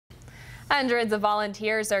Hundreds of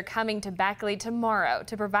volunteers are coming to Beckley tomorrow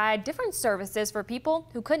to provide different services for people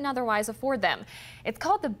who couldn't otherwise afford them. It's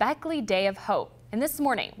called the Beckley Day of Hope. And this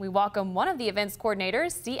morning, we welcome one of the event's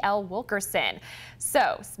coordinators, C.L. Wilkerson.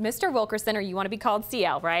 So, Mr. Wilkerson, or you want to be called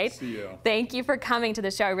C.L., right? C.L. Thank you for coming to the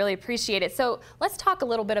show. I really appreciate it. So, let's talk a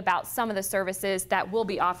little bit about some of the services that will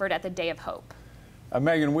be offered at the Day of Hope.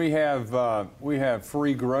 Megan, we have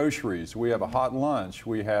free groceries. We have a hot lunch.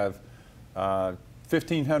 We have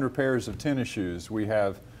 1,500 pairs of tennis shoes. We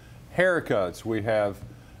have haircuts. We have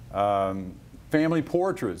family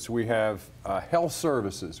portraits. We have health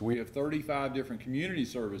services. We have 35 different community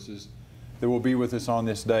services that will be with us on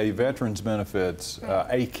this day. Veterans benefits,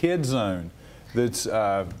 a kid zone that's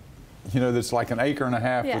that's like an acre and a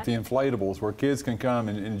half with the inflatables, where kids can come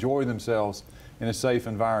and enjoy themselves in a safe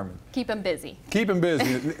environment. Keep them busy. Keep them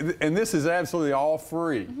busy. And this is absolutely all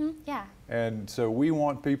free. Yeah. And so we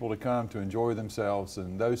want people to come to enjoy themselves,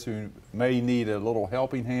 and those who may need a little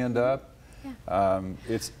helping hand up,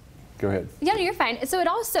 go ahead. Yeah, no, you're fine. So it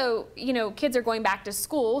also, kids are going back to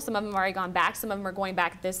school. Some of them have already gone back. Some of them are going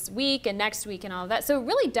back this week and next week and all of that. So it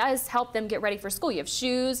really does help them get ready for school. You have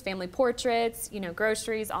shoes, family portraits,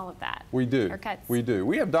 groceries, all of that. We do. Haircuts. We do.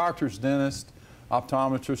 We have doctors, dentists,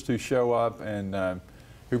 optometrists who show up and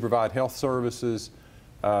who provide health services.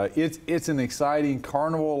 It's an exciting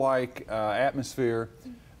carnival-like atmosphere.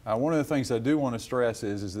 One of the things I do want to stress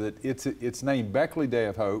is that it's named Beckley Day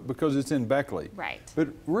of Hope because it's in Beckley. Right. But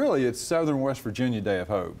really, it's Southern West Virginia Day of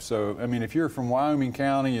Hope. So, I mean, if you're from Wyoming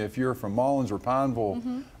County, if you're from Mullins or Pineville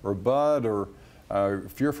or Budd, or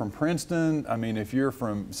if you're from Princeton, I mean, if you're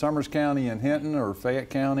from Summers County and Hinton or Fayette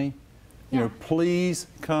County, please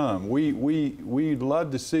come. We'd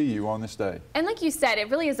love to see you on this day. And like you said, it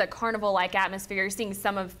really is a carnival-like atmosphere. You're seeing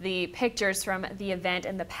some of the pictures from the event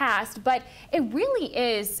in the past, but it really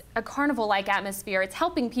is a carnival-like atmosphere. It's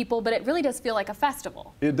helping people, but it really does feel like a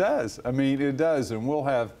festival. It does. I mean, it does. And we'll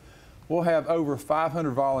have over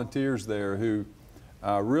 500 volunteers there who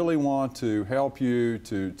really want to help you,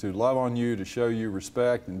 to love on you, to show you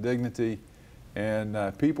respect and dignity,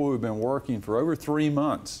 and people who have been working for over 3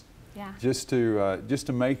 months. Yeah. Just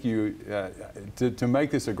to make you to make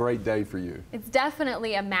this a great day for you. It's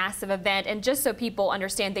definitely a massive event, and just so people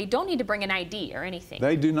understand, they don't need to bring an ID or anything.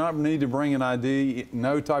 They do not need to bring an ID.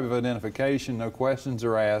 No type of identification. No questions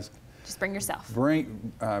are asked. Just bring yourself.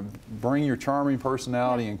 Bring your charming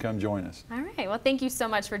personality and come join us. All right. Well, thank you so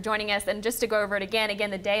much for joining us. And just to go over it again,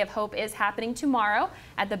 the Day of Hope is happening tomorrow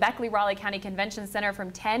at the Beckley-Raleigh County Convention Center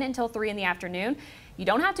from 10 until 3 in the afternoon. You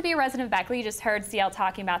don't have to be a resident of Beckley. You just heard CL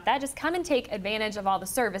talking about that. Just come and take advantage of all the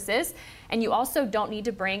services. And you also don't need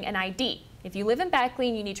to bring an ID. If you live in Beckley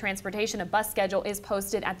and you need transportation, a bus schedule is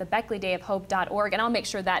posted at the BeckleyDayofHope.org, and I'll make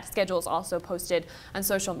sure that schedule is also posted on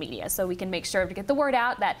social media so we can make sure to get the word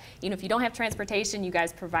out that if you don't have transportation, you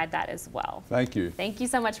guys provide that as well. Thank you. Thank you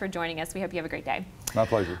so much for joining us. We hope you have a great day. My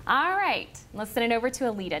pleasure. All right, let's send it over to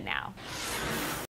Alita now.